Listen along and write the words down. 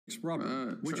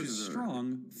rubber, which is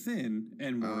strong, thin,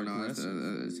 and more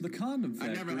aggressive. The condom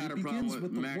factory begins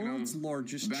with the world's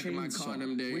largest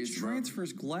chainsaw, which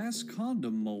transfers glass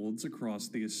condom molds across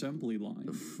the assembly line.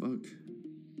 The fuck?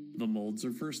 The molds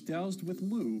are first doused with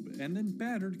lube and then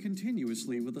battered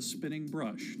continuously with a spinning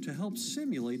brush to help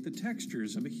simulate the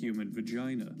textures of a human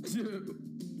vagina.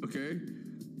 Okay.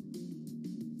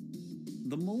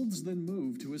 The molds then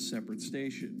move to a separate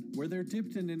station, where they're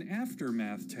dipped in an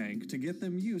aftermath tank to get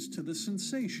them used to the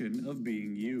sensation of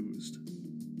being used.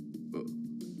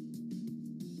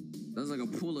 That's like a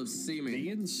pool of semen. The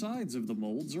insides of the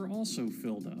molds are also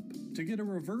filled up, to get a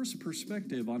reverse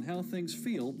perspective on how things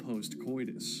feel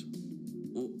post-coitus.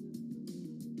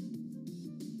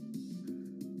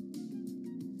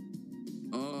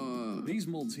 These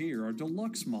molds here are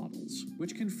deluxe models,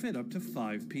 which can fit up to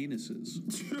 5 penises.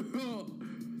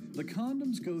 The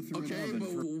condoms go through an oven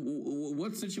but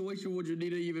what situation would you need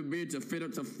to even be to fit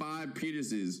up to 5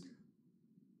 penises?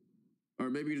 Or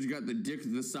maybe you just got the dick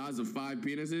the size of 5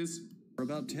 penises? For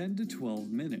about 10 to 12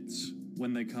 minutes.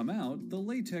 When they come out, the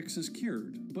latex is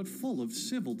cured, but full of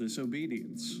civil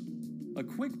disobedience. A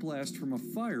quick blast from a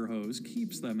fire hose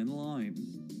keeps them in line.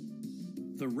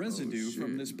 The residue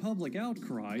from this public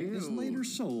outcry is later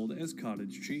sold as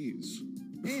cottage cheese.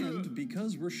 And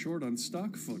because we're short on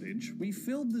stock footage, we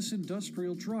filled this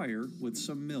industrial dryer with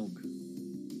some milk.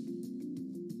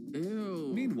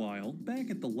 Ew. Meanwhile,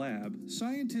 back at the lab,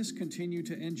 scientists continue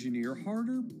to engineer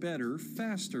harder, better,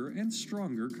 faster, and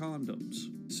stronger condoms,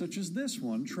 such as this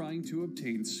one trying to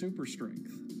obtain super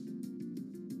strength.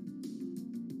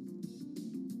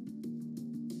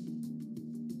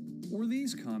 Or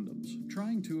these condoms,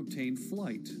 trying to obtain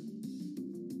flight.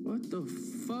 What the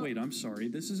fuck? Wait, I'm sorry,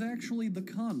 this is actually the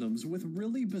condoms with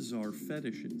really bizarre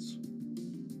fetishes.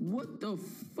 What the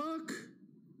fuck?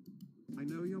 I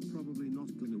know you're probably not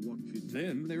gonna watch it.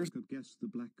 Then there's could guess the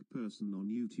black person on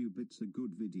YouTube. It's a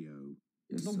good video.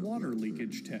 The water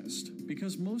leakage test,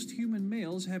 because most human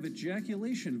males have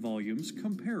ejaculation volumes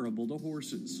comparable to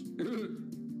horses.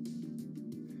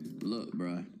 Look,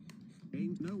 bruh.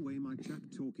 Ain't no way my chat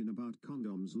talking about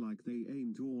condoms like they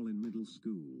ain't all in middle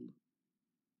school.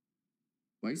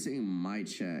 Why are you saying my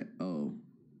chat? Oh.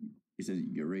 He says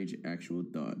YourRage actual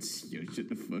thoughts. Yo, shut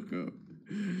the fuck up.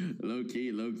 Low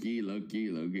key, low key, low key,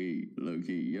 low key, low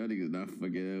key. Y'all niggas not fucking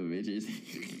up, bitches.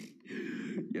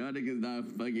 Y'all niggas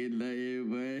not fucking nothing,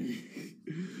 boy.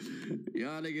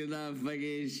 Y'all niggas not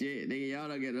fucking shit, nigga. Y'all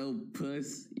don't get no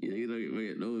puss. You don't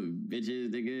get no bitches,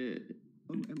 nigga.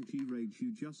 OMG Rage,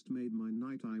 you just made my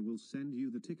night. I will send you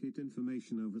the ticket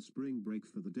information over spring break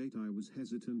for the date. I was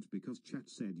hesitant because chat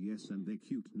said yes and they're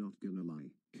cute, not gonna lie.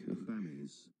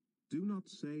 Bammies. Do not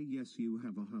say yes, you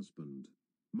have a husband.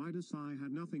 Midas, I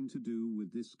had nothing to do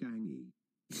with this gangy.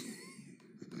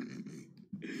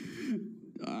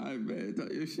 Alright, man,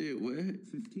 thought your shit wet.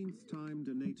 15th time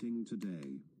donating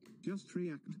today. Just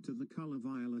react to the color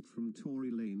violet from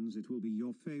Tory Lanez. It will be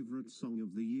your favorite song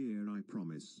of the year, I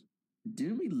promise.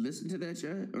 Didn't we listen to that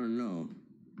chat or no?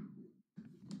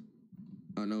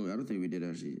 Oh no, I don't think we did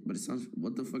actually. But it sounds,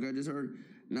 what the fuck I just heard?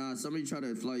 Nah, somebody tried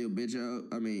to fly your bitch out.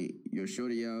 I mean, your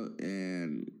shorty out,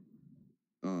 and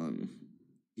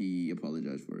he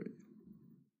apologized for it.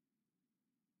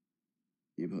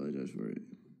 He apologized for it.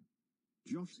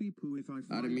 Josh Poo, if I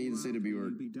didn't mean to say the B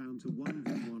word. Be down to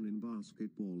 1v1 in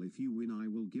basketball. If you win, I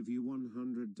will give you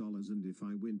 $100, and if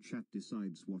I win, chat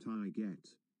decides what I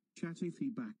get. Chat, if he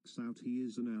backs out, he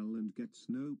is an L and gets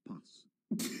no pass.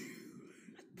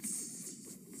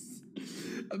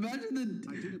 Imagine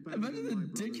the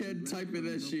dickhead typing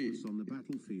that shit. On the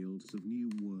battlefields of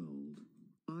New World.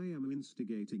 I am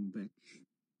instigating, bitch.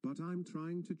 But I'm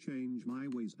trying to change my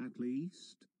ways at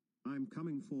least. I'm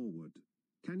coming forward.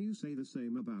 Can you say the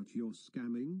same about your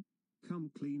scamming? Come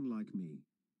clean like me.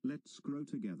 Let's grow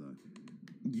together.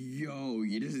 Yo,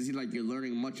 it doesn't seem like you're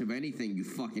learning much of anything, you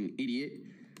fucking idiot.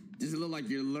 Doesn't look like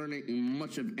you're learning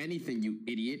much of anything, you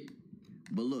idiot.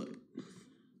 But look.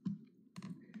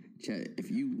 Chat, if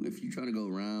you try to go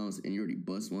rounds and you already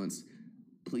bust once,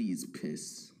 please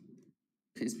piss.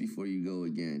 Piss before you go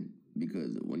again.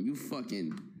 Because when you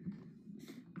fucking,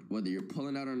 whether you're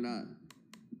pulling out or not,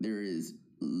 there is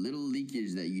little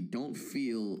leakage that you don't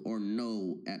feel or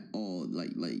know at all.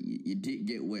 Like you did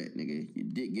get wet, nigga. You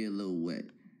did get a little wet.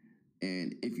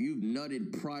 And if you've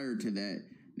nutted prior to that,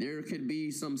 there could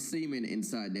be some semen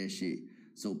inside that shit.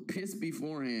 So piss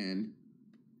beforehand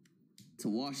to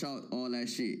wash out all that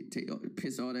shit.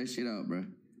 Piss all that shit out, bruh.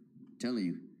 I'm telling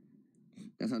you.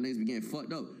 That's how niggas be getting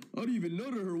fucked up. I didn't even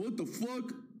know to her. What the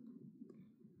fuck?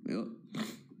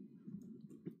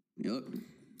 Yup.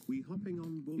 We hopping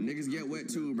on niggas get wet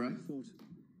too, bruh.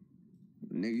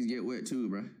 Niggas get wet too,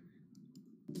 bruh.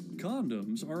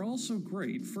 Condoms are also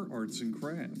great for arts and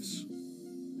crafts.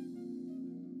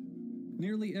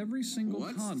 Nearly every single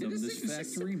condom this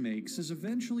factory makes is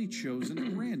eventually chosen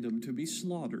at random to be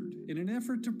slaughtered in an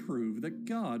effort to prove that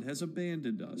God has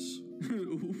abandoned us.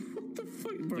 What the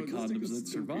fuck, bro? The condoms that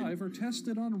survive are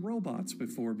tested on robots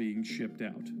before being shipped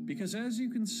out, because as you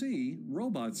can see,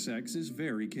 robot sex is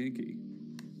very kinky.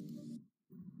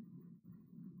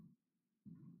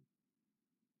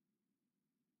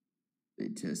 They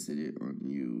tested it on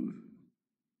you.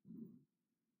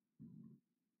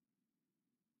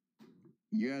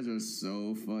 You guys are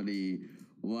so funny.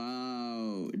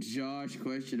 Wow. Josh,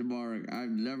 question mark.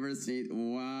 I've never seen.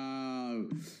 Wow.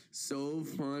 So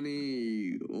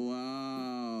funny.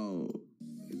 Wow.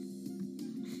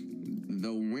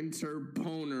 The winter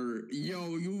boner.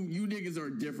 Yo, you niggas are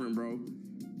different, bro.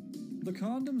 The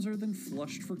condoms are then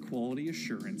flushed for quality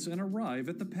assurance and arrive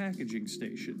at the packaging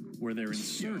station, where they're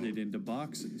inserted into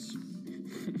boxes.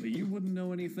 But you wouldn't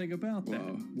know anything about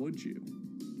that, would you?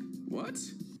 What?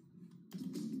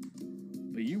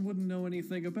 But you wouldn't know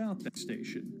anything about that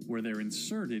station, where they're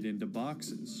inserted into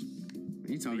boxes.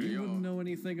 He talking to y'all. You wouldn't know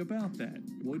anything about that,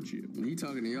 would you? He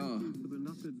talking to y'all.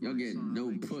 Y'all get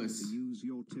no puss. Use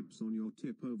your tips on your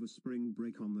tip over spring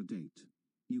break on the date.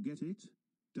 You get it?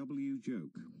 W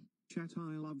joke. Chat,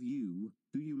 I love you.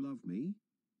 Do you love me?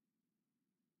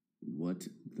 What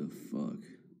the fuck?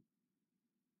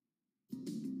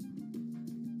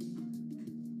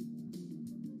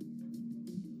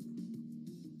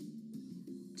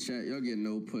 Chat, y'all get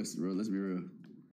no puss, bro. Let's be real.